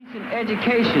An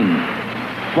education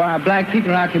for our black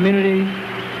people in our community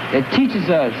that teaches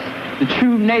us the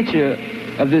true nature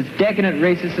of this decadent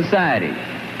racist society,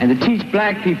 and to teach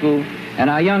black people and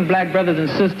our young black brothers and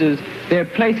sisters their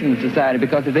place in the society,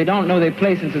 because if they don't know their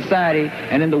place in society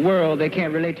and in the world, they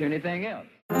can't relate to anything else.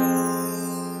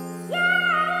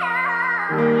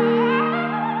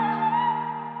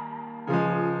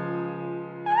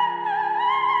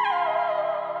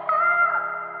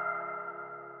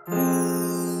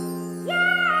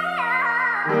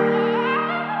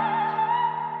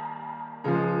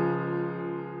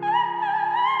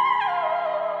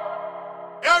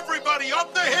 Everybody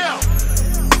up the hill!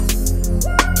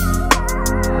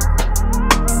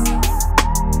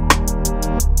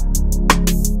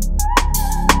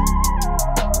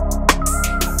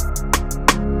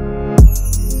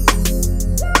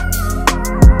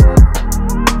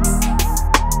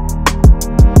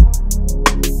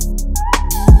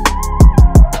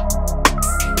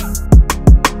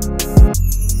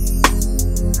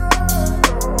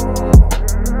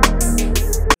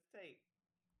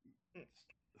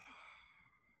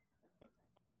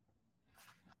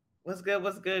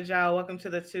 What's good, y'all? Welcome to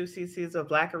the 2CCs of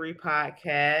Blackery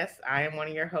podcast. I am one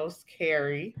of your hosts,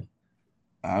 Carrie.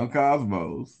 I'm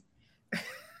Cosmos.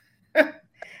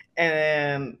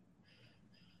 And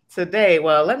today,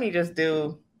 well, let me just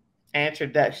do an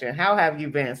introduction. How have you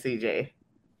been, CJ?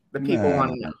 The people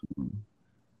want to know.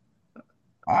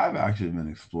 I've actually been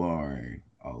exploring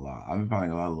a lot. I've been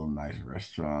finding a lot of little nice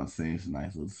restaurants, seeing some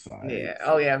nice little sites. Yeah.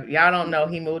 Oh, yeah. Y'all don't know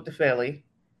he moved to Philly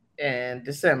in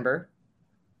December.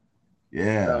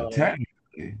 Yeah, so,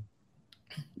 technically.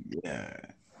 Yeah.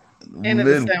 End of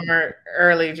December,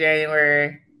 early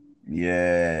January.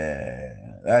 Yeah.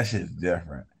 That shit's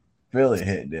different. Philly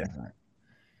hit different.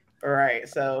 All right.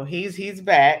 So he's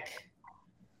back.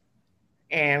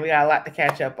 And we got a lot to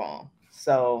catch up on.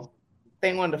 So I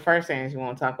think one of the first things you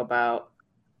want to talk about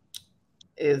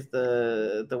is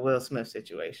the Will Smith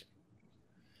situation.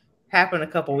 Happened a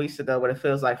couple weeks ago, but it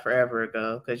feels like forever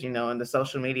ago because, you know, in the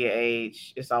social media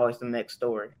age, it's always the next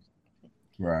story.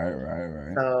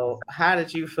 Right. So how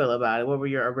did you feel about it? What were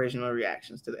your original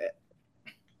reactions to that?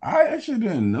 I actually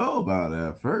didn't know about it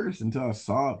at first until I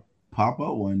saw it pop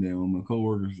up one day when my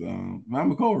coworkers, my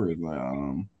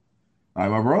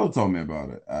brother told me about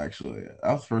it, actually.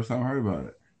 That was the first time I heard about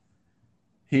it.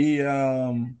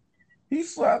 He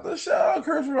slapped the shit out of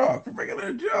Chris Rock for making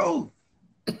a joke.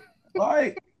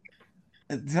 Like,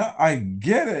 I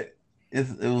get it. It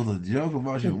was a joke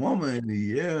about your woman,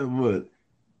 yeah, but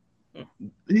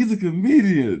he's a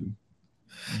comedian.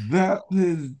 That's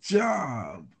his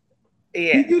job.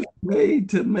 Yeah. He gets paid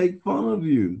to make fun of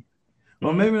you.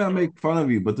 Well, maybe not make fun of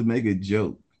you, but to make a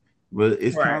joke. But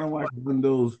it's kind of like one of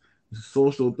those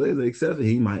social things, except that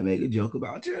he might make a joke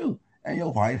about you. And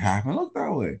your wife happen to look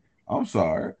that way. I'm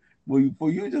sorry. For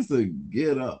you just to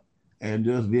get up and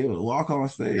just be able to walk on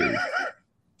stage,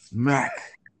 smack,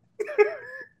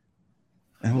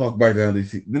 and walk back down the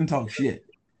seat, then talk shit,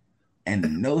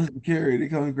 and no security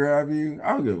come grab you, I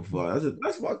don't give a fuck.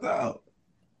 That's fucked up.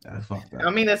 That's fucked up.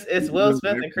 I mean, it's Will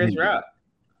Smith and Chris Rock.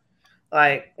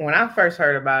 Like, when I first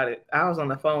heard about it, I was on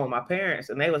the phone with my parents,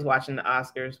 and they was watching the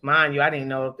Oscars. Mind you, I didn't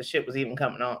know if the shit was even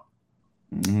coming on.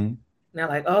 Mm-hmm. And they're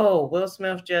like, oh, Will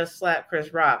Smith just slapped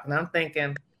Chris Rock. And I'm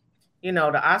thinking, you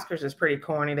know, the Oscars is pretty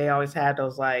corny. They always had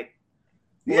those, like,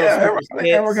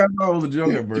 everyone got thought it was a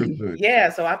joke at first. Yeah,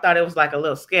 so I thought it was like a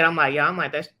little skit. I'm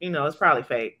like, that's, you know, it's probably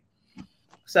fake.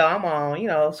 So I'm on, you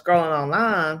know, scrolling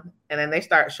online, and then they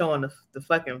start showing the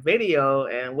fucking video,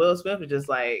 and Will Smith is just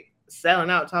like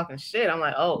selling out, talking shit. I'm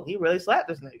like, oh, he really slapped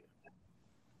this nigga.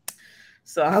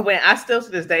 So I still to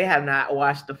this day have not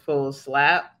watched the full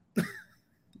slap.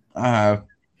 I have.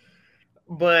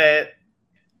 But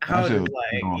I was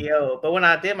like, yo, but when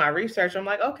I did my research, I'm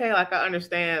like, okay, like I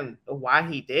understand why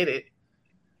he did it.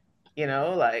 You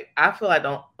know, like I feel like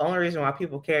the only reason why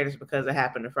people cared is because it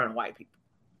happened in front of white people.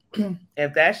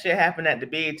 If that shit happened at the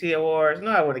BET Awards, no,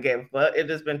 I wouldn't have gave a fuck. It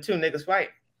just been two niggas fight.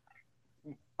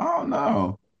 Oh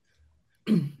no.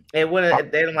 It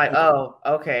wouldn't. They're like, oh,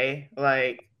 okay,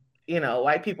 like, you know,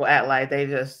 white people act like they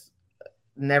just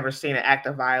never seen an act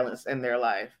of violence in their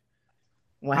life.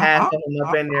 When half of them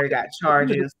up in there got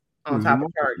charges on top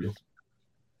of charges.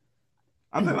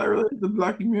 I think I relate to the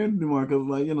black community more because,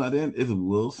 like, you know, then it's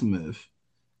Will Smith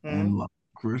and like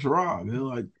Chris Rock. They're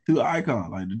like two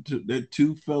icons. Like they're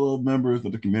two fellow members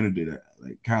of the community that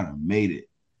like kind of made it.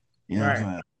 You know what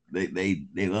I'm saying?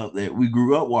 They love that. We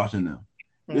grew up watching them.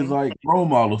 It's like role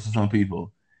models to some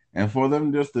people, and for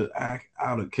them just to act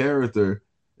out of character,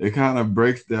 it kind of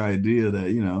breaks the idea that,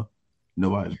 you know,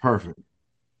 nobody's perfect.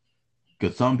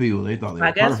 Because some people they thought they I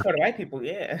were guess perfect. for the white people,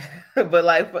 yeah. But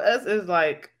like for us, it's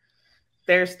like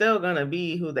they're still gonna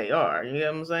be who they are. You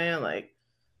know what I'm saying? Like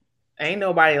ain't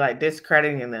nobody like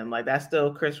discrediting them. Like that's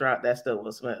still Chris Rock, that's still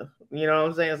Will Smith. You know what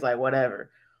I'm saying? It's like whatever.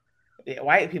 Yeah,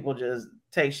 white people just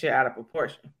take shit out of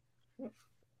proportion,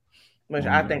 which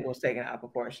I think was taken out of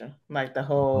proportion. Like the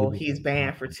whole he's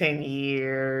banned for 10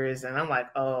 years, and I'm like,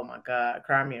 oh my god,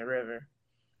 cry me a river.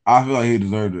 I feel like he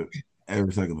deserved it.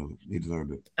 Every second of it, he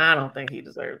deserved it. I don't think he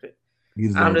deserved it. He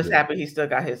deserved I'm just it. happy he still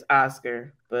got his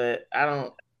Oscar, but I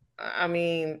don't. I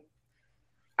mean, He's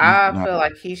I not. feel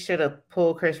like he should have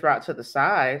pulled Chris Rock to the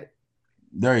side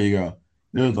There you go.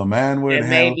 There's a man with and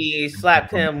hell. maybe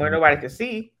slapped him where nobody could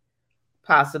see,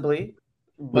 possibly.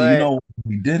 But you But know,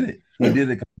 he did it. He did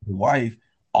it because his wife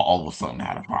all of a sudden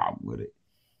had a problem with it.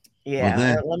 But yeah,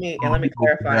 then let me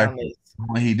clarify on this.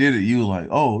 when he did it, you were like,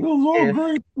 "Oh, it was all If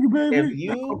great, if baby."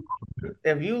 you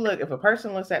if a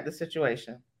person looks at the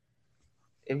situation,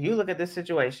 if you look at this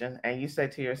situation and you say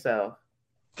to yourself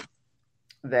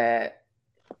that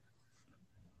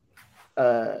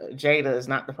Jada is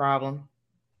not the problem,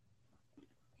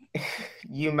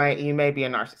 you may be a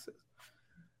narcissist.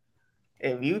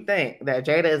 If you think that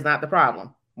Jada is not the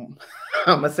problem, I'm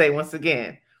gonna say once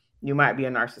again, you might be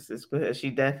a narcissist because she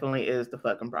definitely is the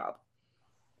fucking problem.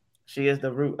 She is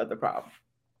the root of the problem.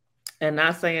 And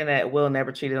not saying that Will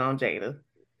never cheated on Jada.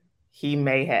 He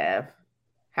may have.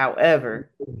 However,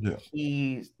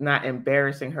 he's not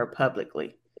embarrassing her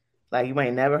publicly. Like you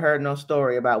ain't never heard no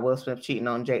story about Will Smith cheating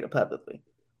on Jada publicly.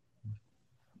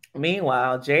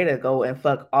 Meanwhile, Jada go and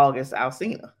fuck August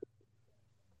Alsina.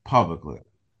 Publicly.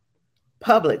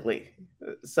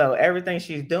 So everything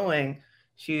she's doing,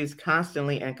 she's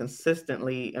constantly and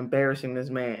consistently embarrassing this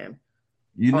man.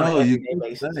 You know, you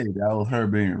could say that was her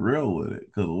being real with it.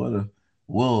 Because what if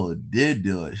Will did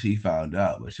do it? She found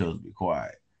out, but chose to be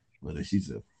quiet. But if she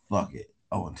said, "Fuck it,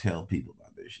 I want to tell people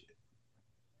about this shit."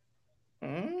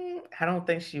 I don't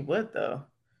think she would though.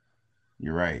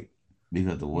 You're right.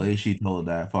 Because the way she told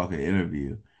that fucking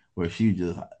interview, where she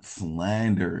just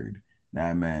slandered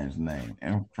that man's name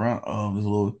in front of this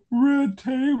little red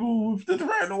table with this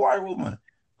random white woman.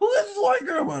 Who is this white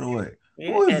girl, by the way?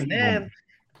 Yeah,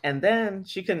 and then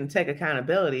she couldn't take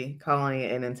accountability, calling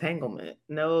it an entanglement.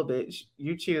 No, bitch,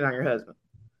 you cheated on your husband.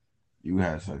 You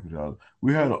had sex with her.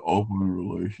 We had an open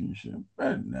relationship.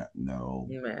 No.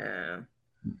 Man.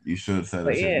 You should have said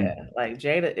But that yeah, shit. like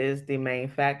Jada is the main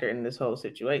factor in this whole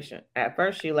situation. At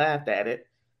first, she laughed at it,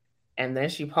 and then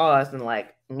she paused and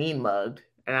like mean mugged.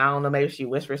 And I don't know, maybe she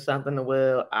whispered something to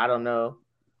Will. I don't know,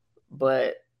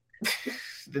 but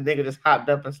the nigga just hopped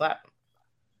up and slapped him.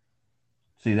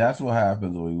 See, that's what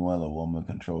happens when you let a woman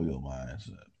control your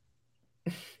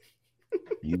mindset.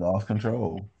 You lost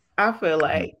control. I feel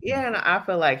like, yeah, and I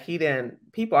feel like he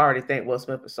didn't. People already think Will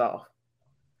Smith is soft,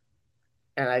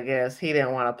 and I guess he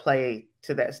didn't want to play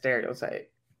to that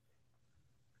stereotype.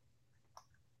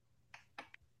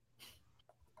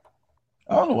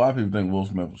 I don't know why people think Will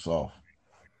Smith was soft.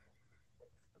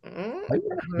 Mm, Have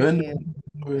you ever been to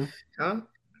Philadelphia? huh?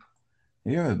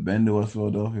 You ever been to West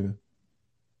Philadelphia?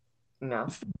 No.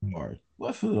 It's hard.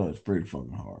 West Philadelphia is pretty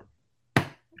fucking hard.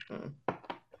 Mm.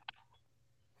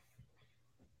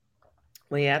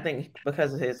 Well, yeah, I think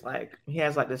because of his like, he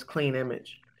has like this clean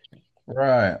image.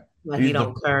 Right. Like he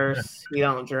don't curse, he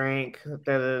don't drink.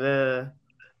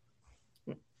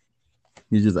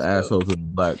 He's just an asshole to the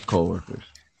black coworkers.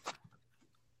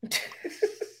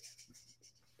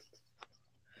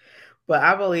 But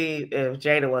I believe if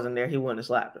Jada wasn't there, he wouldn't have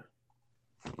slapped her.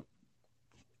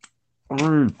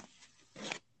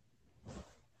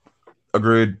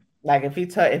 Agreed. Like if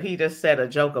he just said a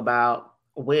joke about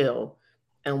Will,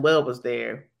 and Will was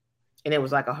there, and it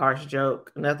was like a harsh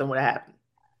joke, nothing would have happened.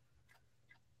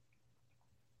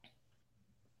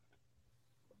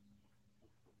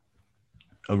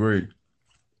 Agreed.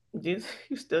 You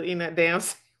still eating that damn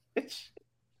sandwich?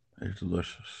 It's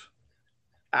delicious.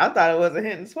 I thought it was a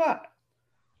hidden spot.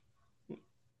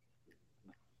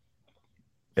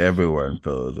 Everywhere in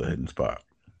Philly is a hidden spot.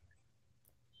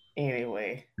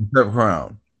 Anyway. Except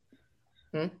Crown.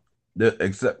 Hmm?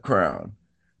 Except Crown.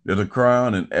 There's a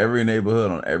Crown in every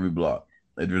neighborhood on every block.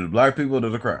 If there's black people,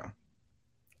 there's a Crown.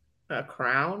 A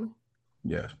Crown?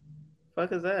 Yes.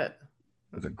 Fuck is that?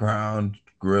 It's a Crown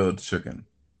grilled chicken.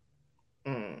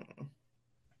 Mm.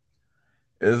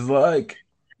 It's like,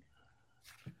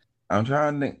 I'm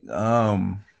trying to think,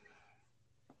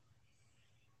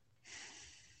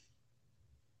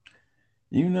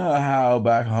 you know how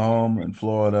back home in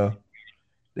Florida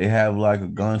they have like a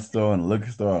gun store and a liquor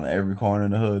store on every corner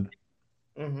in the hood?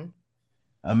 Mm-hmm.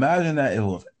 Imagine that it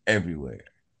was everywhere.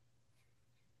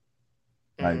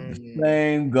 Like the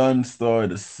same gun store,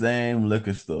 the same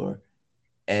liquor store,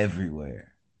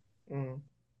 everywhere.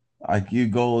 Like you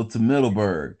go to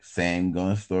Middleburg, same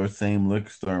gun store, same liquor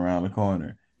store around the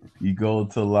corner. You go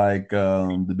to like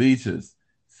the beaches,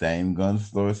 same gun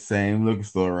store, same liquor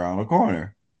store around the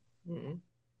corner.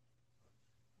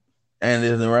 And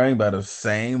it's ran by the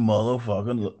same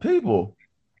motherfucking people.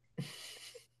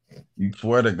 You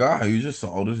swear to God, you just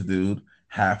saw this dude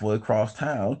halfway across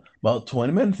town about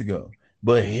 20 minutes ago.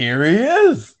 But here he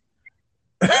is.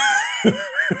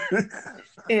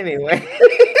 Anyway.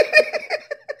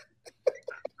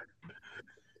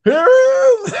 Here he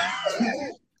is.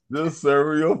 Just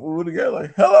serving your food again.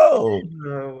 Like, hello.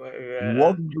 Oh my God.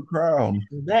 Welcome to the Crown.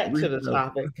 Back to the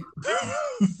topic.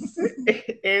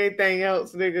 Anything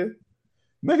else, nigga?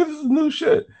 Nigga, this is new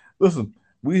shit. Listen,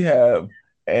 we have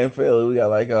and Philly, we got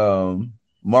like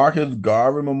Marcus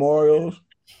Garvey memorials.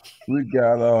 We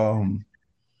got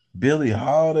Billie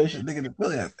Holiday shit. Nigga,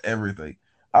 Philly has everything.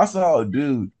 I saw a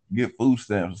dude get food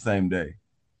stamps the same day.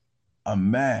 A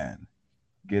man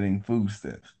getting food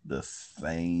stamps the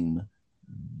same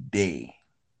day.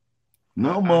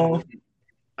 No more.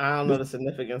 I don't know the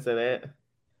significance of that.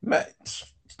 Man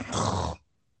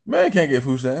can't get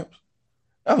food stamps.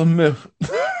 That's a myth.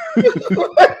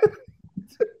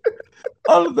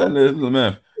 Understand this is a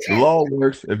myth. The law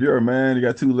works. If you're a man, you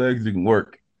got 2 legs, you can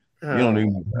work. You don't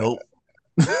need help.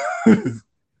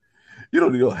 You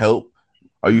don't need no help.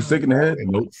 Are you sick in the head?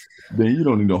 Nope. Then you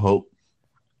don't need no help.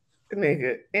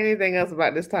 Nigga, anything else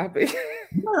about this topic?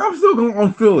 I'm still going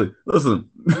on Philly. Listen,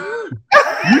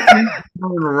 you can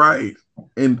right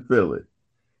in Philly.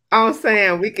 I'm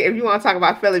saying we can. If you want to talk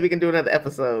about Philly, we can do another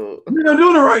episode. I'm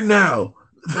doing it right now.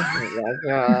 Oh my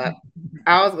God.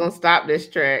 I was gonna stop this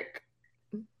track.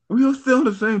 We are still on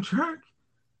the same track.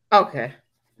 Okay,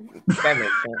 that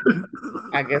makes sense.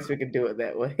 I guess we can do it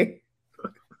that way.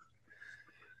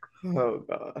 Oh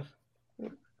God.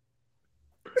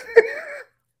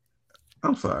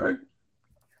 I'm sorry.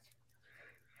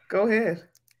 Go ahead.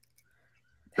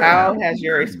 How has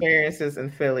your experiences in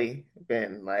Philly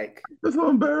been? Like, it's so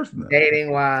embarrassing.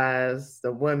 Dating wise,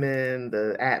 the women,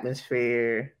 the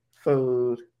atmosphere,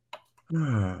 food.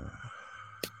 The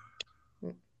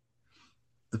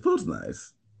food's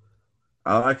nice.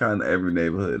 I like how in every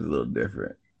neighborhood is a little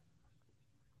different.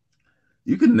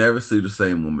 You can never see the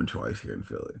same woman twice here in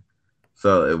Philly.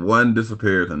 So if one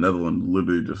disappears, another one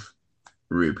literally just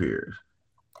reappears.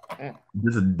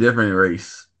 Just a different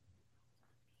race.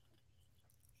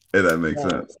 If that makes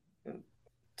sense.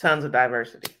 Tons of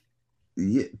diversity.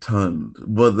 Yeah, tons.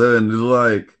 But then it's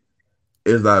like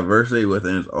it's diversity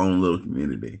within its own little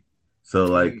community. So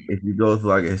like if you go to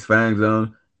like a Hispanic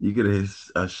zone, you get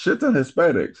a shit ton of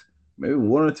Hispanics, maybe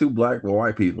 1 or 2 black or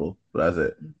white people. But that's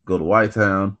it. Go to White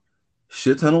Town,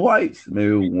 shit ton of whites,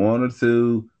 maybe 1 or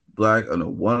 2 black, or no,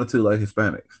 1 or 2 like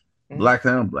Hispanics. Black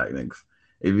Town, black niggas.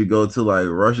 If you go to like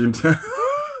Russian Town,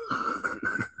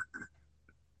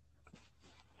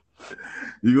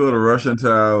 you go to Russian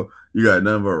Town, you got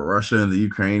nothing but Russians,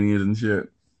 Ukrainians, and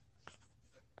shit.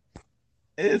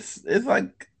 It's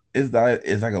like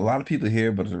a lot of people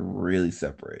here, but it's really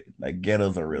separated. Like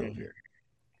ghettos are real here.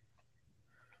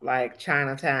 Like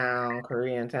Chinatown,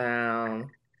 Korean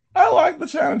town. I like the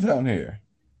Chinatown here.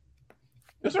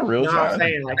 It's a real Chinatown. I'm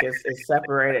saying like it's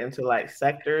separated into like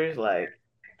sectors, like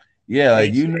yeah,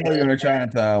 like you know you're in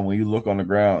Chinatown when you look on the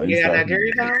ground. You got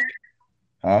Nigeria town?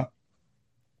 Huh?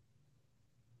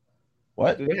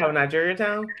 What? Do they have a Nigeria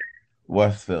town?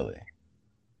 West Philly.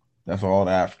 That's where all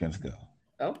the Africans go.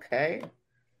 Okay.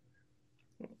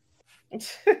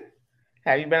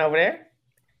 Have you been over there?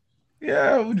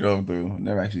 Yeah, we drove through.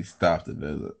 Never actually stopped to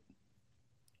visit.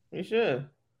 You should.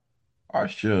 I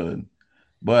should.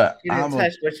 But I'm in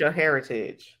touch with your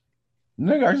heritage.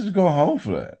 Nigga, I just go home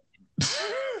for that.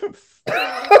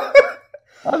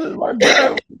 I just like,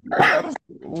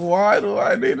 why do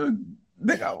I need a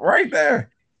nigga right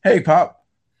there? Hey, Pop.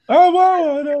 Oh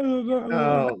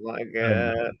my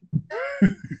God.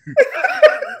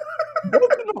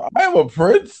 I am a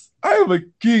prince. I am a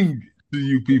king to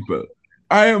you people.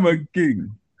 I am a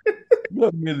king.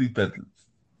 You're merely peasants.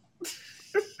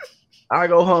 I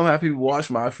go home, have people wash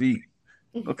my feet.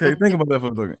 Okay, think about that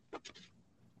for a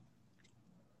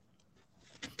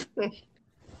second.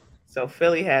 So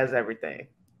Philly has everything.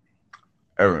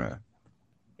 Everything.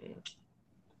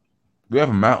 We have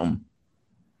a mountain.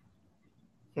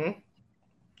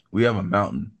 We have a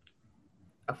mountain.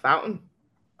 A fountain?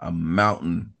 A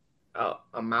mountain. Oh,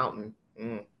 a mountain.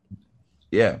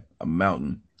 Yeah, a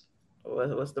mountain.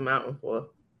 What's the mountain for?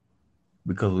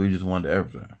 Because we just wanted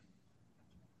everything.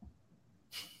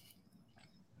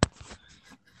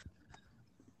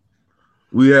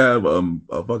 We have a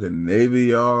fucking navy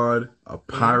yard, a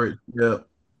pirate ship,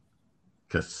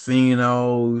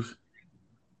 casinos,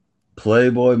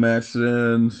 Playboy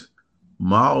mansions,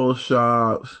 model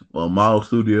shops, well, model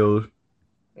studios,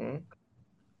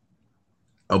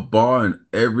 a bar in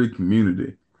every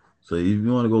community. So if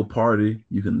you want to go party,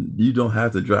 you can. You don't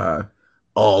have to drive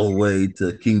all the way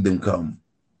to Kingdom Come.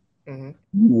 You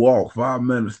walk 5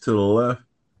 minutes to the left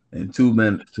and 2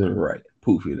 minutes to the right.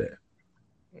 Poof, you're there.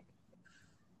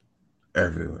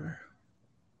 Everywhere.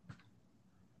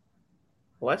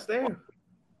 What's there?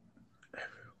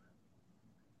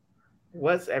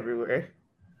 What's everywhere?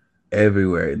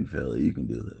 Everywhere in Philly, you can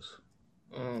do this.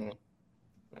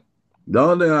 The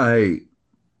only thing I hate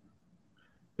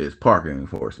is parking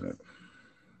enforcement.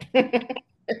 They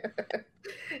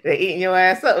eating your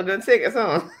ass up with the tickets,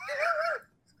 huh?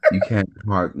 You can't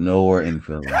park nowhere in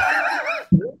Philly.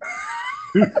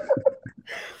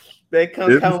 They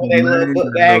come with their little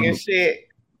book bag and shit.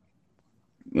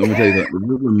 Let me tell you something.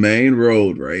 This is the main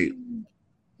road, right?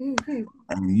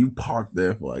 And you park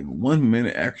there for like 1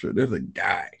 minute extra. There's a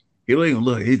guy. He don't even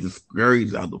look. He just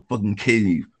scurries out the fucking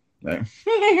cave. Like,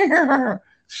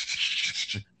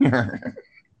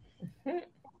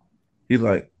 he's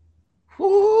like,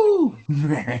 whoo.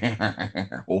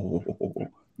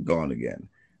 Gone again.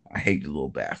 I hate the little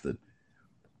bastard.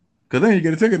 Because then you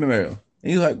get a ticket in the mail.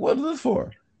 And he's like, what is this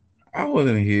for? I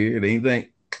wasn't here. Then you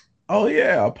think, oh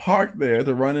yeah, I parked there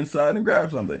to run inside and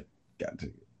grab something. Got a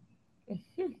ticket.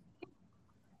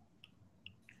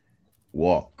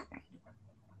 Walk.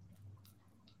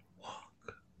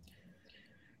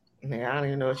 Man, I don't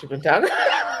even know what you've been talking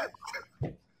about.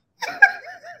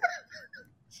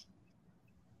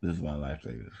 This is my life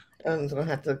savers. I'm just gonna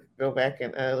have to go back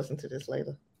and listen to this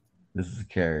later. This is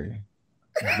Carrie.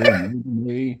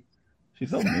 She's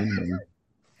so mean to me.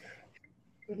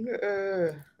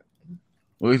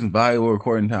 Wasting valuable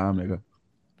recording time, nigga.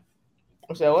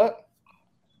 So what?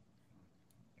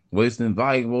 Wasting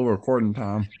valuable recording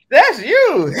time. That's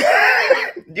you.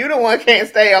 You the one can't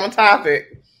stay on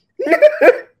topic.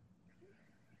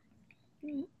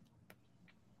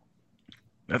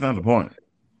 That's not the point.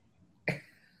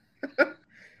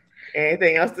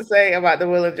 Anything else to say about the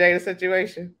Will and Jada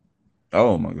situation?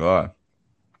 Oh my God.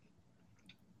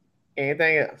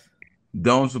 Anything else?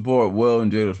 Don't support Will and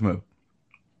Jada Smith.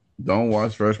 Don't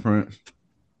watch Fresh Prince.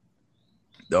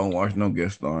 Don't watch no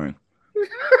guest starring.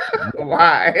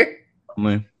 Why?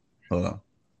 Hold on.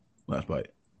 Last bite.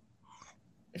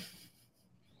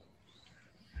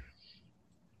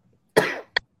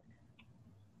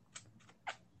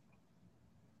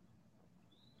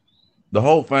 The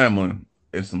whole family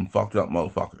is some fucked up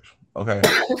motherfuckers. Okay.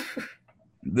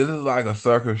 This is like a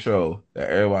circus show that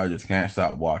everybody just can't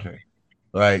stop watching.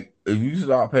 Like, if you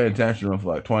stop paying attention to them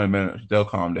for like 20 minutes, they'll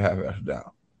calm the half ass down.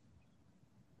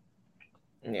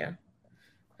 Yeah.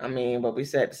 I mean, but we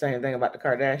said the same thing about the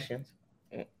Kardashians.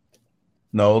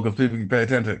 No, because people can pay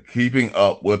attention. Keeping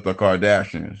up with the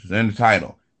Kardashians. It's in the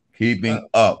title. Keeping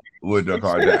up with the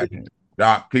Kardashians.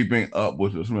 Stop keeping up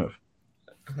with the Smith.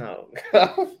 Oh,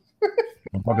 God.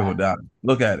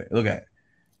 Look at it. Look at it.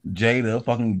 Jada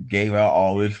fucking gave out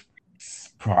all this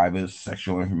private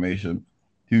sexual information.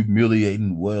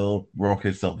 Humiliating Will, broke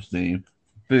his self-esteem.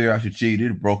 Figure out she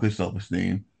cheated, broke his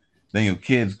self-esteem. Then your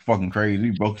kid's fucking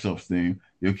crazy, broke his self-esteem.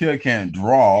 Your kid can't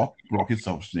draw, broke his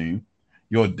self-esteem.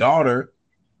 Your daughter,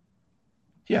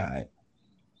 yeah.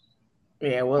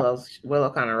 Yeah,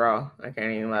 Willow kind of raw. I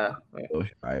can't even lie.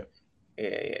 Right.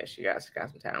 Yeah, she got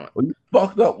some talent. Well, you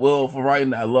fucked up Will for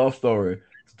writing that love story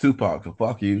to Tupac, so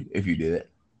fuck you if you did it.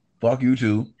 Fuck you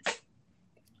too.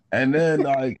 And then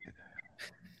like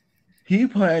he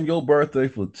planned your birthday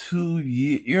for 2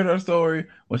 years. You heard that story?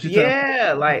 When she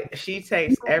like she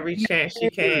takes every chance she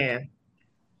can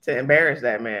to embarrass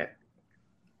that man.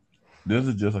 This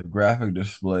is just a graphic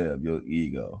display of your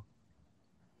ego.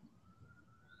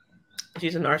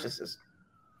 She's a narcissist.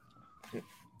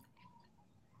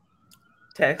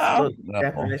 Text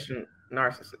definition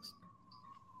narcissist.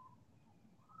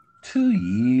 2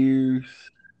 years.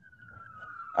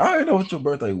 I don't even know what your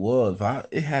birthday was.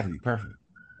 It had to be perfect.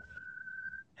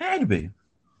 Had to be.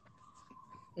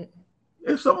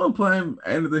 If someone planned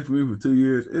anything for me for 2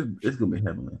 years, it's gonna be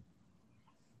heavenly.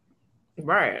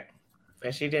 Right.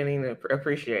 And she didn't even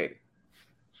appreciate it.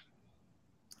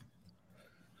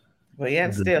 But yeah,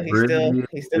 still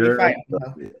he's still fighting.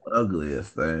 The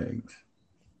ugliest things.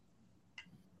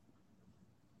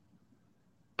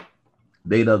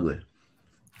 Date ugly.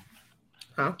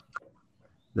 Huh?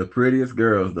 The prettiest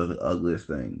girls do the ugliest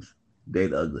things.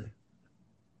 Date ugly.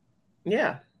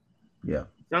 Yeah. Yeah.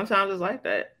 Sometimes it's like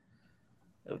that.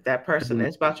 That person,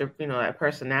 it's about your, that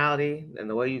personality and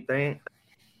the way you think.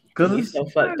 Because He's so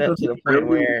fucked up to the point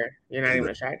where you're not even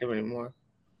attractive anymore.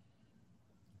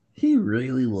 He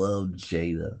really loved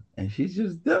Jada, and she's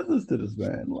just does to this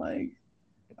man. Like,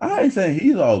 I ain't saying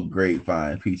he's all great,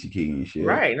 fine, peachy keen and shit.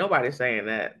 Right. Nobody's saying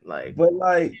that. Like, but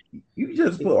like, you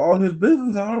just put all his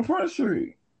business on Front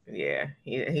Street. Yeah,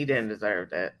 he didn't deserve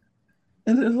that.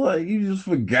 And it's like you just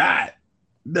forgot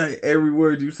that every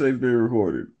word you say is being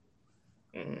recorded.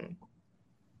 Mm-hmm.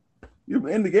 You've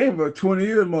been in the game for 20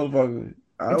 years, motherfucker.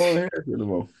 I don't want to hear that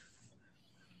anymore.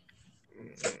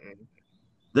 Mm-hmm.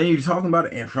 Then you're talking about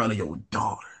it in front of your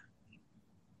daughter.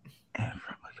 In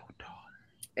front of your daughter.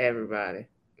 Everybody.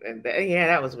 And yeah,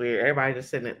 that was weird. Everybody just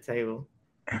sitting at the table.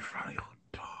 In front of your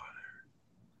daughter.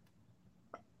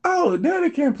 Oh, daddy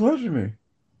can't pleasure me.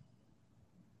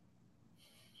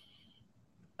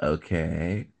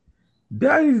 Okay.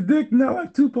 Daddy's dick not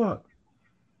like Tupac.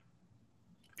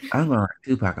 I'm gonna write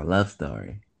Tupac a love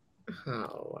story.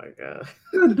 Oh my god.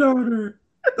 Your daughter.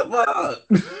 The fuck?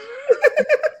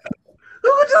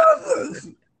 Who does this?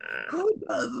 Who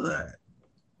does that?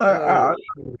 I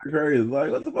crazy.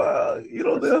 Like, what the fuck? You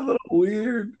don't think that's a little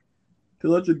weird to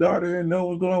let your daughter in know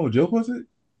what's going on with your pussy?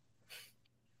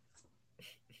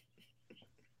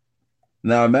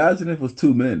 Now imagine if it was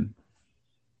two men.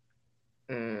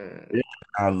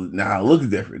 Yeah, now it looks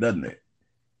different, doesn't it?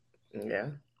 Yeah.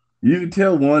 You can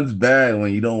tell one's bad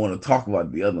when you don't want to talk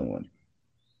about the other one.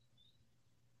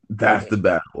 That's the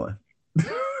bad one.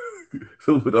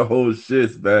 So the whole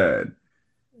shit's bad.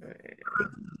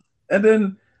 And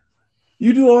then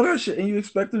you do all that shit and you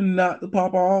expect him not to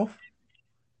pop off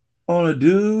on a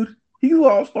dude. He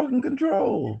lost fucking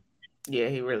control. Yeah,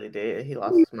 he really did. He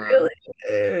lost his mind. Really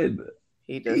did.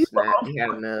 He just snapped. He had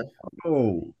enough.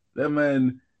 Oh, that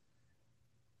man.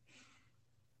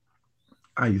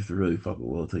 I used to really fuck with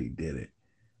Will till he did it.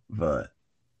 But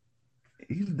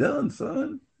he's done,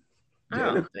 son. I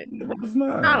don't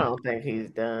think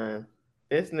he's done.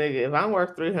 This nigga, if I'm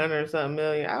worth 300 or something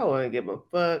million, I wouldn't give a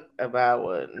fuck about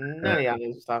what none of y'all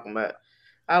niggas was talking about.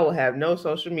 I will have no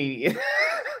social media.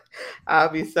 I'll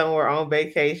be somewhere on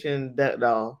vacation, ducked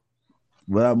off.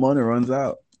 Well, that money runs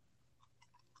out.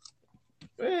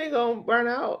 It ain't gonna burn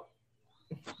out.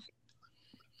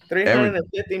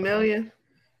 350 million?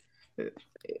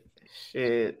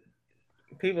 Shit.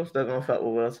 People still gonna fuck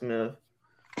with Will Smith.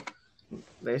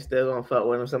 They still gonna fuck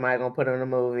with him. Somebody gonna put him in a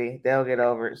movie. They'll get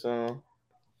over it soon.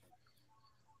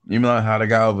 You mean like how they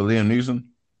got over Liam Neeson?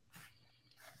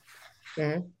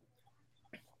 Mm-hmm.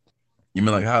 You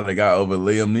mean like how they got over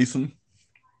Liam Neeson?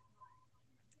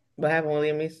 What happened with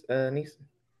Liam Neeson?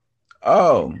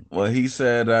 Oh, well, he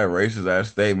said that racist ass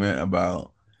statement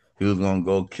about he was gonna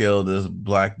go kill this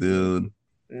black dude.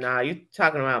 Nah, you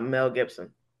talking about Mel Gibson?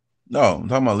 No, I'm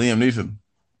talking about Liam Neeson.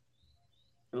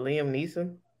 Liam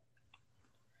Neeson?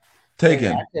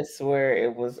 Taken. I could swear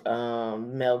it was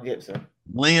Mel Gibson.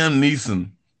 Liam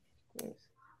Neeson.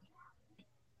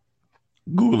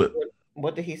 Google it.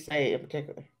 What did he say in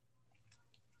particular?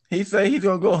 He said he's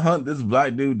gonna go hunt this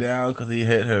black dude down because he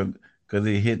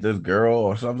hit this girl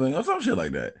or something or some shit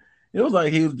like that. It was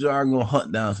like he was trying to go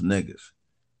hunt down some niggas.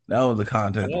 That was the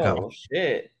context. Oh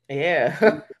shit!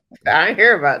 Yeah, I didn't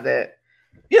hear about that.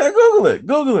 Yeah, Google it.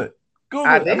 Google it.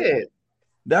 I did.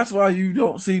 That's why you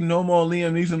don't see no more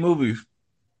Liam Neeson movies.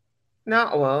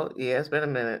 No, well, yeah, it's been a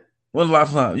minute. When's the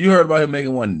last time you heard about him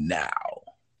making one now?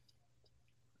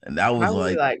 And that was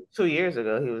probably like 2 years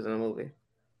ago. He was in a movie.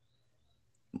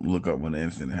 Look up when the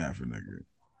incident happened, nigga.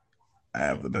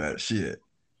 After that shit,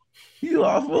 he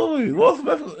lost movies. Will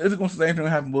Smith is gonna say anything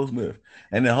happen to Will Smith,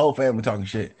 and the whole family talking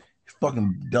shit. His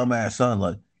fucking dumbass son,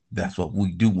 like, that's what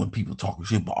we do when people talking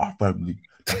shit about our family.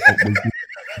 That's what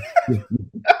we do.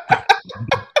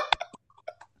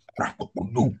 That's what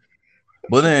we do.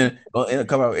 But then in a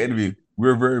come out interview,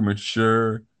 we're very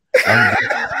mature.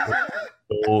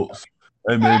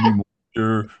 And maybe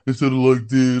mature instead of like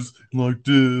this, and like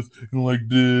this, and like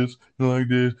this, and like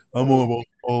this. I'm all about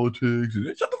politics.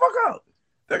 And shut the fuck up.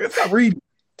 Nigga, stop reading.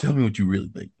 Tell me what you really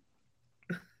think.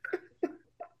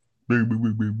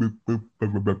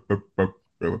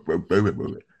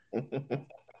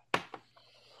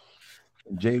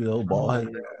 Jada, old ball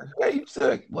head. Yeah, you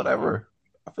sick. Whatever.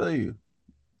 I feel you.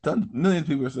 Millions of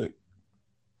people are sick.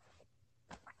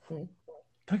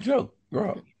 Take a joke.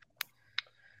 Grow up.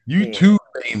 You too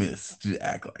famous to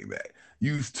act like that.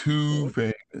 You's too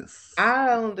famous.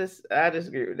 I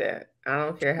disagree with that. I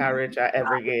don't care how rich I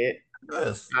ever get.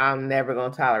 Yes. I'm never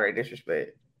gonna tolerate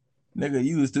disrespect. Nigga,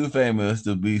 you was too famous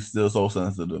to be still so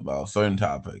sensitive about certain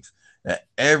topics that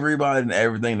everybody and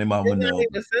everything they mama know. It's not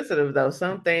even sensitive though.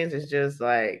 Some things is just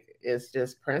like it's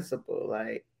just principle.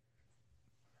 Like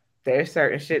there's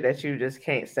certain shit that you just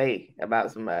can't say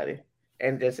about somebody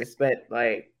and just expect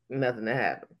like nothing to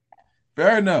happen.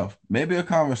 Fair enough. Maybe a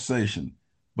conversation,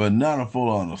 but not a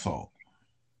full-on assault.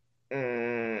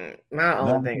 My Not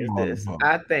only a thing is full-on this. assault.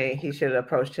 I think he should have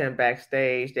approached him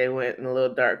backstage. They went in a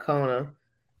little dark corner.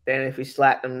 Then if he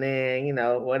slapped him, then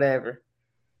whatever.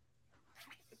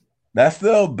 That's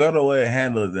still a better way to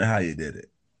handle it than how you did it.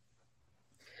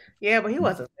 Yeah, but he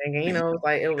wasn't thinking.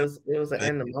 Like it was an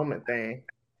in the moment thing.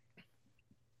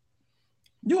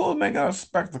 You will make it a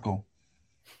spectacle.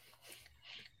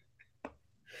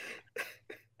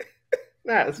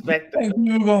 Not a spectacle.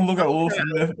 You're gonna look at Will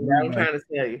Smith. I'm trying to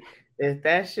tell you, if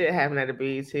that shit happened at the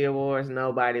BET Awards,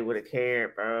 nobody would have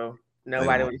cared, bro.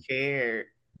 Nobody would have cared.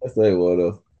 Yes, they would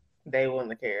have. They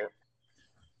wouldn't have cared.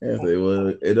 Yes, they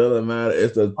would. It doesn't matter.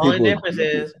 It's the Only people. difference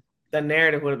is the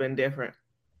narrative would have been different.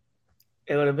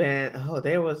 It would have been,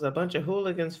 there was a bunch of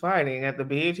hooligans fighting at the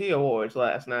BET Awards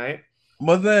last night.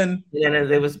 But then,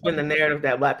 it was been the narrative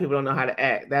that black people don't know how to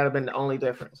act. That would have been the only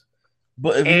difference.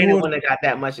 But if and it wouldn't have got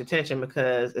that much attention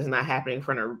because it's not happening in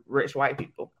front of rich white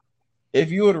people.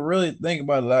 If you were to really think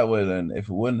about it that way, then if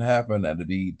it wouldn't happen at the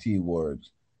BET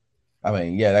Awards, I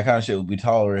mean, yeah, that kind of shit would be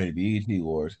tolerated at BET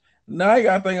Awards. Now you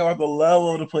gotta think about the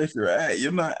level of the place you're at.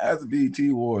 You're not at the BET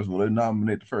Awards where they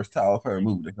nominate the first Tyler Perry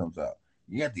movie that comes out.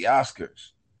 You got the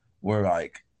Oscars, where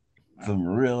like some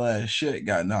real ass shit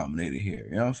got nominated here.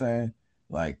 You know what I'm saying?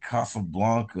 Like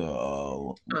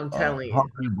Casablanca, I'm telling you,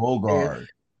 Humphrey Bogart.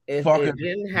 If it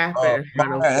didn't happen in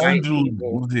front of white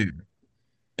people, was here.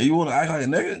 And you want to act like a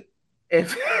nigga?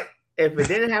 If it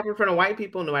didn't happen in front of white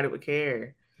people, nobody would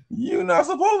care. You're not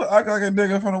supposed to act like a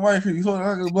nigga in front of white people. You're supposed to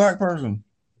act like a black person.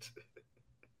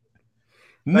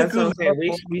 That's what I'm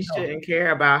saying. We shouldn't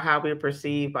care about how we're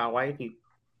perceived by white people.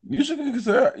 You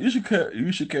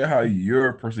should care how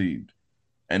you're perceived.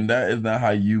 And that is not how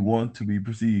you want to be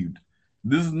perceived.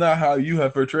 This is not how you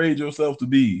have portrayed yourself to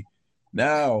be.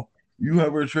 Now you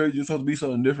have portrayed yourself to be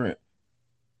something different.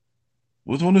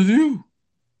 Which one is you?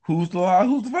 Who's the lie?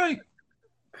 Who's the fake?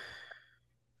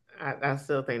 I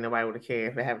still think nobody would have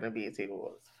cared if it happened to BET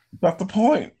Awards. That's the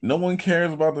point. No one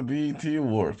cares about the BET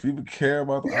Awards. People care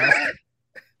about the Oscars.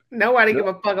 Nobody give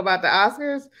a fuck about the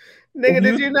Oscars. Nigga,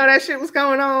 did you know that shit was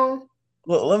going on?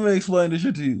 Look, let me explain this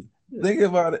shit to you. Think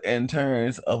about it in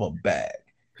terms of a bag.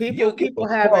 People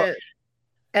have it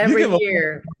every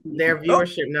year. Their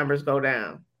viewership numbers go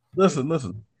down.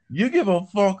 Listen. You give a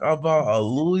fuck about a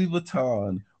Louis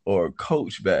Vuitton or a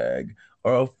Coach bag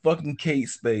or a fucking Kate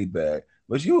Spade bag,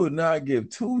 but you would not give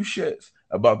two shits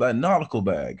about that nautical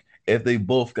bag if they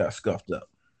both got scuffed up.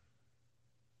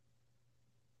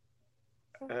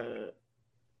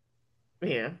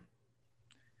 Yeah.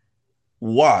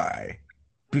 Why?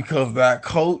 Because that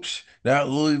Coach, that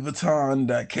Louis Vuitton,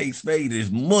 that Kate Spade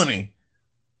is money.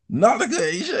 Not a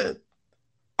good shit.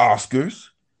 Oscars,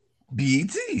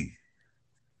 BET.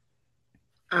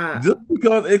 Just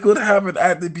because it could happen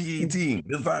at the BET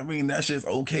does not mean that shit's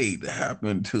okay to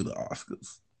happen to the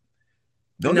Oscars.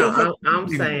 I'm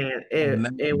saying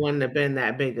it wouldn't have been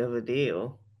that big of a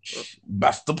deal.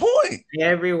 That's the point.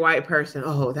 Every white person,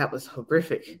 that was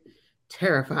horrific,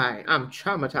 terrifying. I'm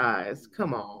traumatized.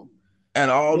 Come on. And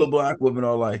all the black women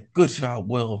are like, good job,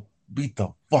 Will. Beat the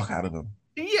fuck out of him.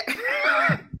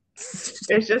 Yeah.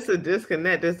 It's just a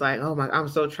disconnect. It's like, oh my, I'm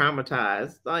so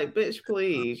traumatized. Like, bitch,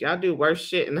 please. Y'all do worse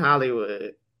shit in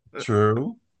Hollywood.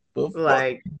 True. But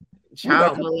like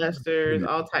child molesters,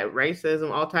 all type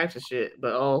racism, all types of shit.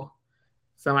 But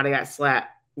somebody got slapped.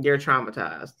 You're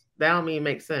traumatized. That don't mean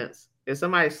make sense. If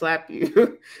somebody slapped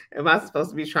you, am I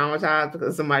supposed to be traumatized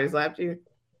because somebody slapped you?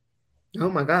 Oh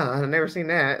my God, I've never seen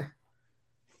that.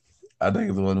 I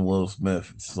think it's when Will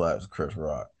Smith slaps Chris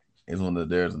Rock. It's when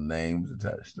there's names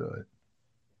attached to it.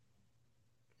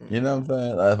 You know what I'm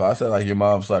saying? Like if I said like your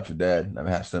mom slapped your dad, I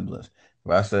mean have semblance.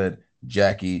 If I said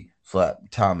Jackie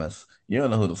slapped Thomas, you don't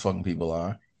know who the fucking people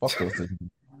are. Fuck those things.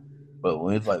 But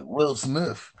when it's like Will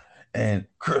Smith and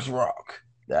Chris Rock,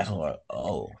 that's when like,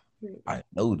 I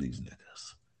know these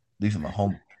niggas. These are my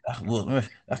homies. That's Will Smith.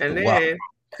 That's and the then wild.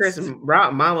 Chris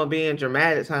Rock mama being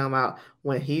dramatic, talking about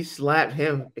when he slapped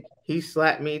him, he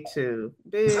slapped me too.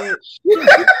 Bitch.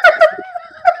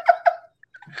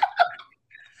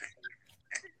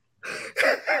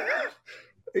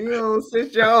 You don't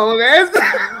sit your own ass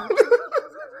down.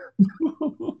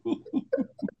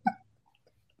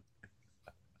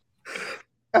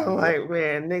 I'm like,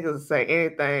 man, niggas say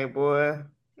anything, boy.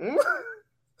 Is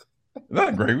that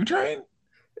a gravy train?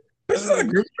 Is that a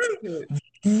gravy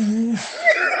train?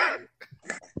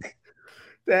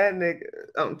 That nigga,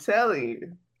 I'm telling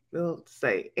you, they'll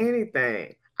say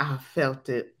anything. I felt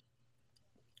it.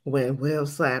 When Will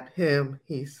slapped him,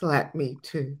 he slapped me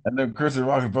too. And then Chris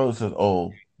Rock brother said,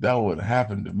 "Oh, that would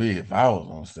happen to me if I was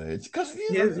on stage because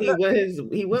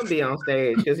He wouldn't be on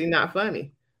stage because he's not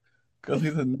funny.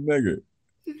 he's a nigga."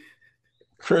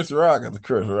 Chris Rock is a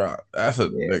Chris Rock. That's a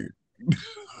Yeah. nigga.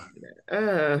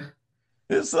 Uh,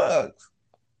 It sucks.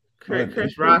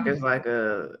 Chris Rock is like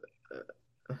a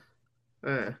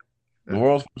the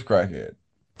world's first crackhead.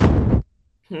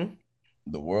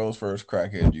 The world's first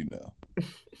crackhead, you know.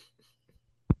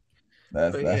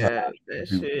 That's that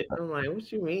shit. I'm like,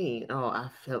 what you mean? Oh, I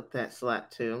felt that slap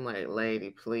too. I'm like, lady,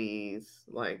 please,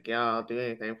 like y'all do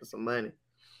anything for some money.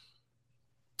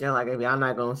 Yeah, like if y'all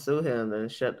not gonna sue him, then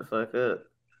shut the fuck up.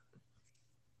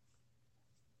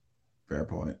 Fair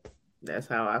point. That's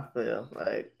how I feel.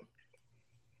 Like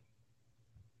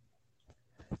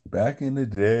back in the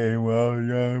day, well,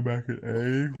 young, back in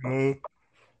the age.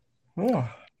 Oh.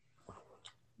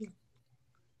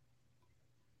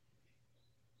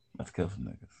 Let's kill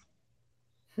some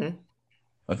niggas.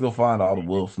 Let's go find all the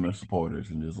Will Smith supporters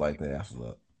and just light their asses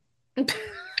up.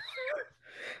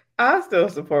 I still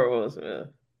support Will Smith.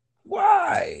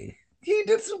 Why? He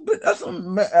did some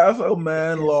asshole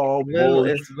man law.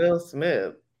 It's Will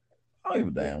Smith. I don't give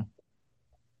a damn.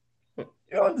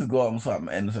 Y'all just go out and slap an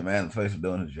innocent man in the face for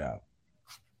doing his job.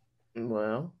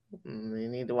 Well, you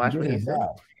need to watch what he said.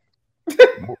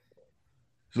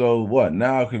 So what?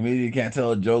 Now a comedian can't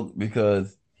tell a joke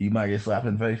because he might get slapped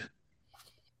in the face?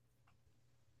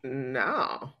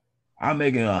 No. I'm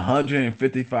making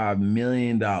 $155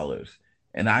 million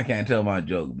and I can't tell my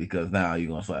joke because now you're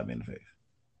gonna slap me in the face.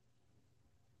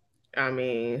 I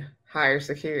mean, higher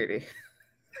security.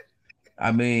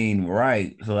 I mean,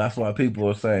 right. So that's why people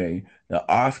are saying the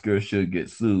Oscars should get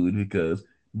sued because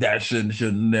that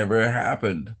should never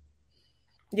happened.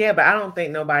 Yeah, but I don't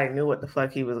think nobody knew what the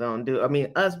fuck he was gonna do. I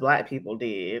mean, us black people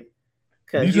did.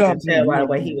 Because you can tell by the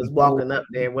way he was walking up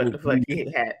there what the fuck he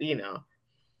had, you know.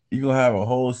 You're gonna have a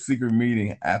whole secret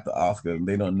meeting at the Oscars and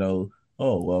they don't know,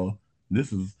 oh well,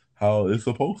 this is how it's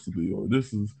supposed to be, or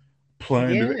this is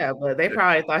planned. Yeah, but they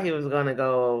probably thought he was gonna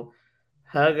go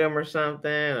hug him or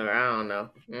something, or I don't know.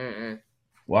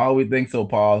 Why we think so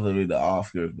positively the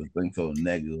Oscars, but think so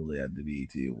negatively at the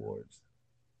BET Awards?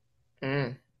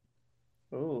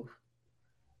 Ooh.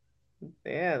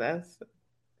 Yeah, that's.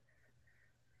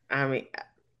 I mean,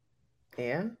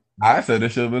 yeah. I said there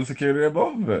should have been security at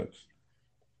both events.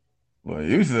 Well,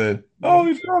 you said, oh,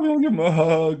 he's probably gonna give him a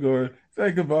hug or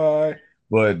say goodbye.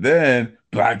 But then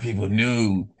black people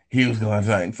knew he was going to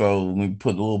tank, so we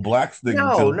put a little black stick.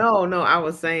 No. I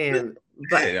was saying,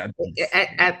 but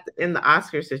in the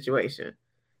Oscar situation,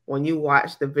 when you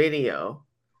watch the video,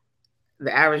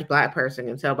 the average black person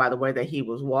can tell by the way that he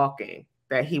was walking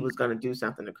that he was going to do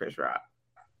something to Chris Rock.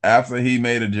 After he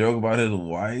made a joke about his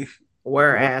wife.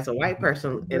 Whereas a white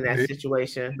person in that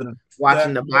situation,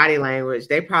 watching the body language,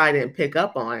 they probably didn't pick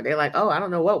up on it. They're like, oh, I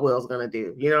don't know what Will's going to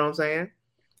do. You know what I'm saying?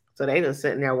 So they just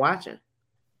sitting there watching.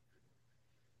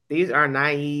 These are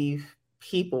naive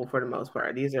people for the most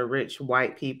part. These are rich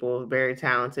white people, very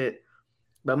talented.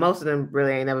 But most of them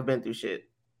really ain't never been through shit.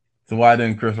 So why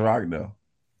didn't Chris Rock know?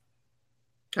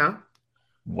 Huh?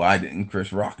 Why didn't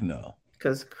Chris Rock know?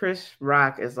 Because Chris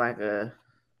Rock is like a...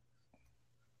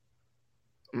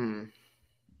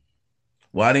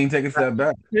 Why didn't he take a step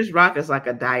back? Chris Rock is like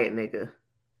a diet nigga.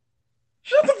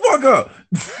 Shut the fuck up.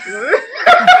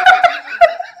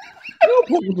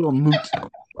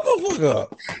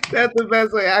 That's the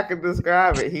best way I can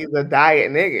describe it. He's a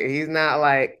diet nigga. He's not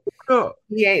like,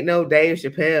 he ain't no Dave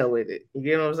Chappelle with it.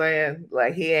 You know what I'm saying?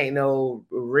 Like, he ain't no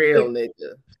real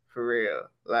nigga for real.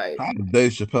 Like, how is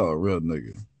Dave Chappelle a real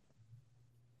nigga?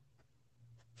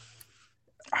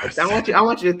 I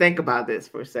want you to think about this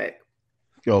for a sec.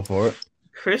 Go for it.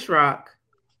 Chris Rock,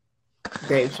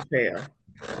 Dave Chappelle.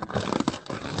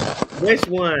 Which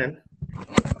one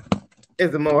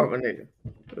is the more of a nigga?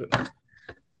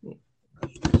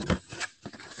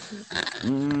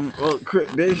 Well,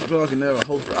 Dave Chappelle can never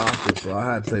host the Oscars, so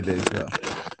I had to say Dave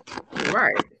Chappelle.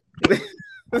 Right.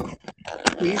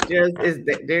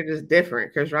 They're just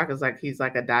different. Chris Rock is like, he's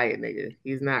like a diet nigga.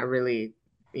 He's not really,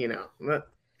 you know,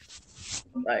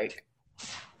 like,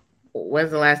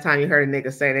 when's the last time you heard a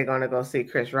nigga say they're gonna go see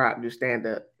Chris Rock do stand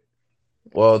up?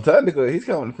 Well, technically, he's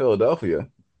coming to Philadelphia.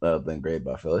 Been great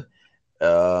by Philly.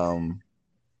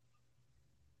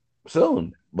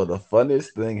 Soon, but the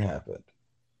funniest thing happened.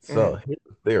 So here's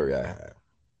the theory I have.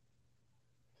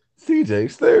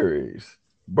 CJ's Theories,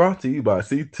 brought to you by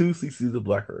two cc's of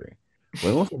Blackery.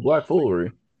 When it wants some black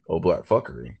foolery or black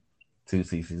fuckery, 2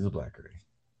 cc's of Blackery.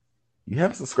 You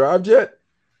haven't subscribed yet?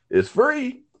 It's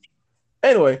free.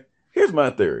 Anyway, here's my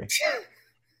theory.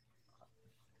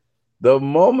 The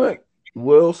moment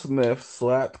Will Smith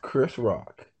slapped Chris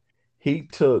Rock, he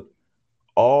took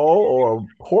all or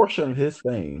a portion of his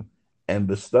fame and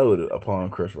bestowed it upon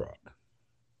Chris Rock.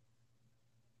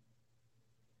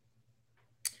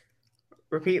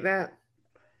 Repeat that.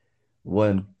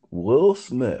 When Will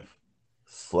Smith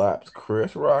slapped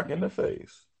Chris Rock in the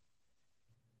face,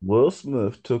 Will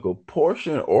Smith took a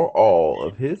portion or all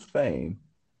of his fame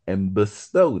and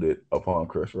bestowed it upon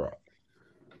Chris Rock.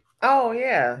 Oh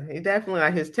yeah, he definitely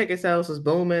like his ticket sales was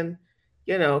booming.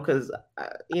 Because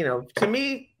to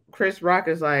me, Chris Rock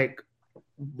is like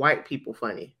white people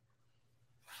funny.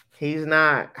 He's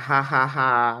not ha ha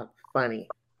ha funny.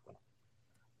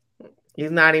 He's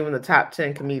not even the top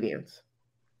 10 comedians.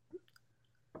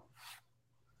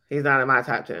 He's not in my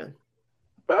top 10.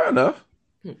 Fair enough.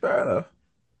 Fair enough.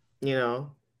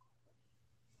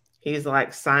 He's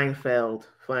like Seinfeld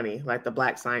funny, like the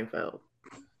black Seinfeld,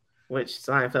 which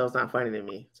Seinfeld's not funny to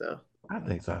me. So I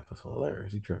think Seinfeld's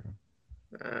hilarious. He tripping.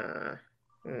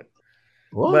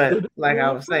 But like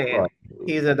I was saying,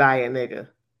 he's a diet nigga.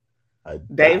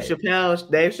 Dave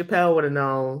Chappelle would have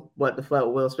known what the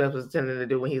fuck Will Smith was intending to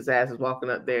do when his ass was walking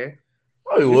up there.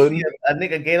 Oh, he wouldn't. A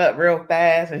nigga get up real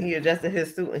fast and he adjusted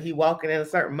his suit and he walking in a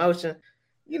certain motion.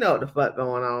 You know what the fuck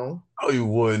going on. Oh, you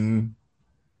wouldn't.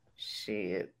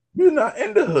 Shit. You're not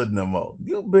in the hood no more.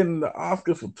 You've been in the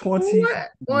Oscars for 20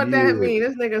 What that mean?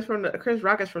 This nigga's from Chris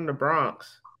Rock is from the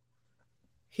Bronx.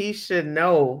 He should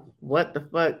know what the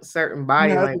fuck certain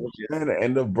body language is.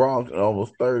 In the Bronx in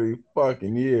almost 30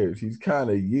 fucking years. He's kind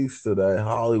of used to that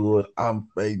Hollywood, I'm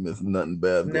famous, nothing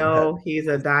bad. No, he's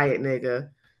a diet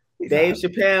nigga. Dave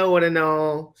Chappelle would have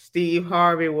known. Steve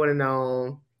Harvey would have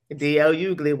known. D.L.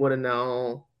 Hughley would have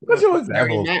known. What's your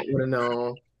example? Matt would have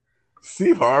known.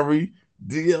 Steve Harvey,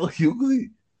 D.L. Hughley?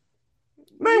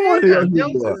 Name one D.L.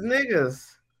 Hughley. Niggas.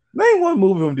 Name one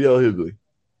movie from D.L. Hughley.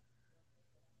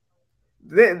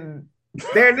 They're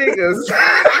niggas.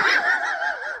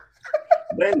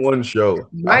 Name one show.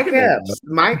 Mike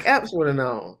Epps would have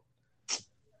known.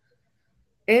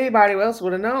 Anybody else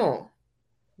would have known.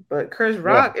 But Chris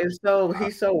Rock is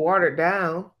he's so watered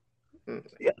down. He's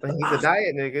a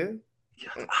diet nigga.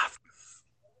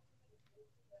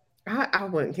 I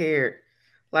wouldn't care.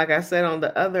 Like I said on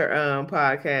the other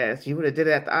podcast, you would have did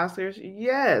it at the Oscars?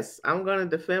 Yes. I'm gonna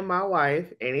defend my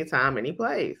wife anytime, any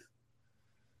place.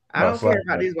 I don't care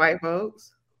about these white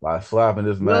folks. By slapping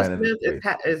this man Will Smith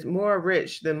is more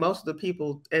rich than most of the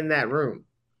people in that room.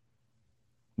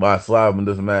 By slapping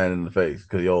this man in the face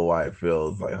because your wife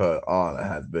feels like her honor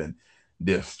has been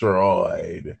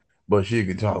destroyed, but she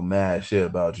can talk mad shit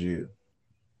about you.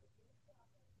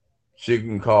 She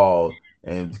can call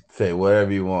and say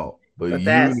whatever you want, but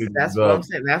that's what I'm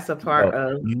saying. That's a part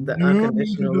of the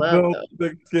unconditional love,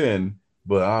 thick skin.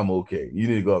 But I'm okay. You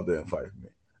need to go up there and fight for me.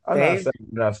 I'm not saying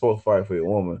you're not supposed to fight for your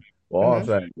woman. Well, all I'm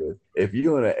saying is, if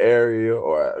you're in an area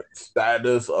or a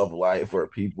status of life where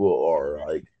people are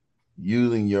like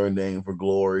using your name for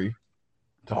glory,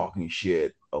 talking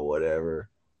shit or whatever,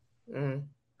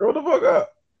 grow the fuck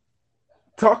up.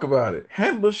 Talk about it.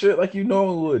 Handle shit like you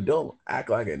normally would. Don't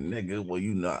act like a nigga when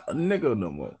you not a nigga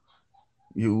no more.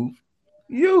 You.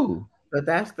 But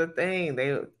that's the thing.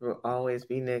 They will always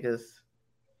be niggas.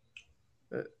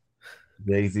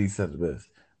 Jay-Z said the best.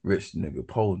 Rich nigga,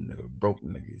 poor nigga, broke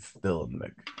nigga, still a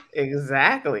nigga.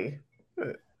 Exactly.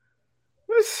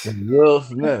 Will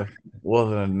Smith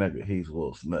wasn't a nigga. He's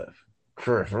Will Smith.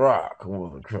 Chris Rock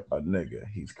wasn't a nigga.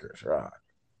 He's Chris Rock.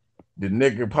 The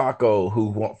nigga Paco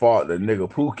who fought the nigga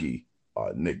Pookie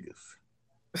are niggas.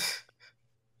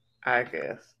 I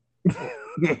guess.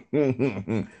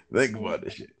 Think about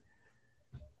this shit.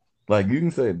 Like you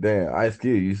can say, damn, Ice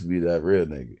Cube used to be that real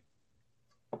nigga.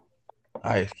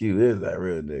 Ice Cube is that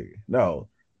real nigga. No,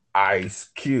 Ice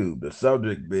Cube. The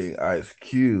subject being Ice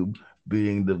Cube,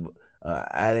 being the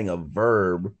adding a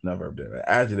verb, not verb, an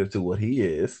adjective to what he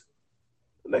is,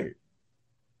 nigga.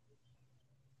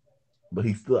 But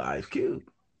he's still Ice Cube.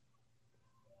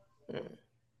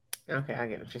 Okay, I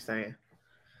get what you're saying.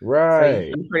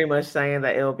 Right. So you're pretty much saying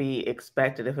that it'll be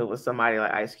expected if it was somebody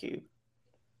like Ice Cube.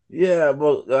 Yeah,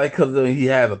 but like, cause he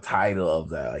has a title of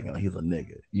that, like he's a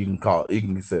nigga. You can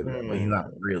consider that, but he's not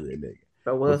really a nigga.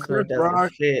 But Will Smith doesn't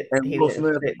fit. And Will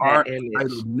Smith aren't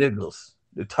titled niggas.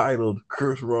 They're titled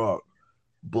Chris Rock,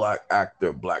 black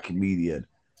actor, black comedian,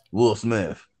 Will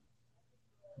Smith,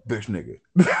 bitch nigga.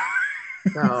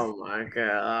 Oh my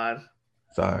god.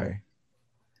 Sorry.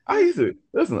 I used to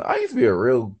be a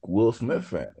real Will Smith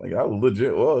fan. Like I was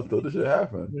legit until this shit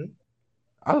happened. Mm-hmm.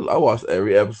 I watched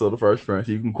every episode of Fresh Prince.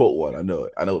 You can quote one. I know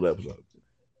it. I know the episode.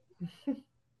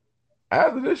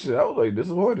 After this shit, I was like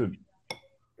disappointed.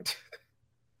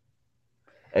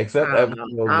 Except I don't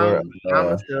episodes know. where I'm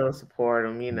gonna still support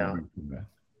them. You know,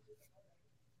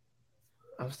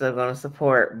 I'm still gonna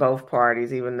support both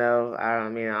parties, even though I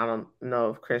don't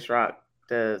know if Chris Rock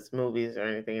does movies or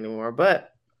anything anymore,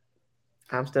 but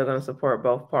I'm still gonna support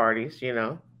both parties. You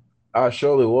know. I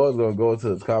surely was gonna go to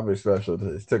his comedy special.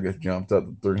 His tickets jumped up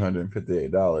to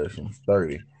 $358 from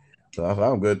 $30. So I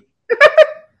thought I'm good.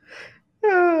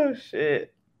 Oh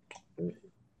shit. Good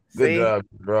See? job,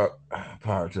 Rock.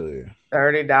 Power to you.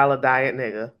 $30 diet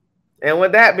nigga. And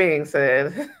with that being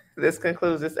said, this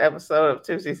concludes this episode of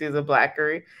 2cc's of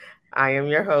Blackery. I am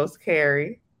your host,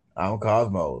 Carrie. I'm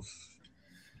Cosmos.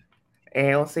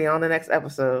 And we'll see you on the next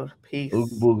episode. Peace.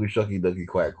 Oogie boogie, shucky ducky,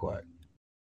 quack quack.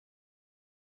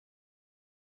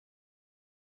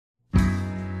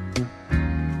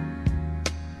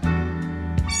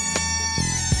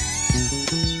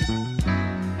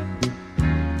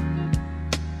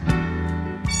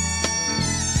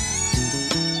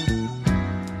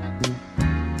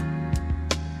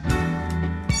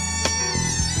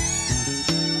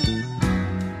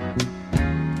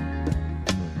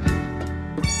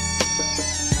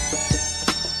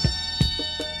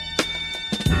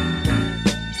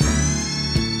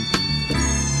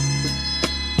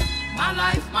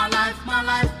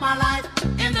 My life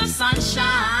in the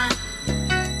sunshine.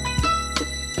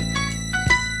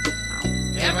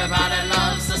 Everybody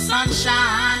loves the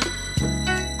sunshine.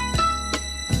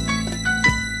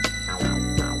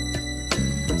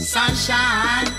 Sunshine.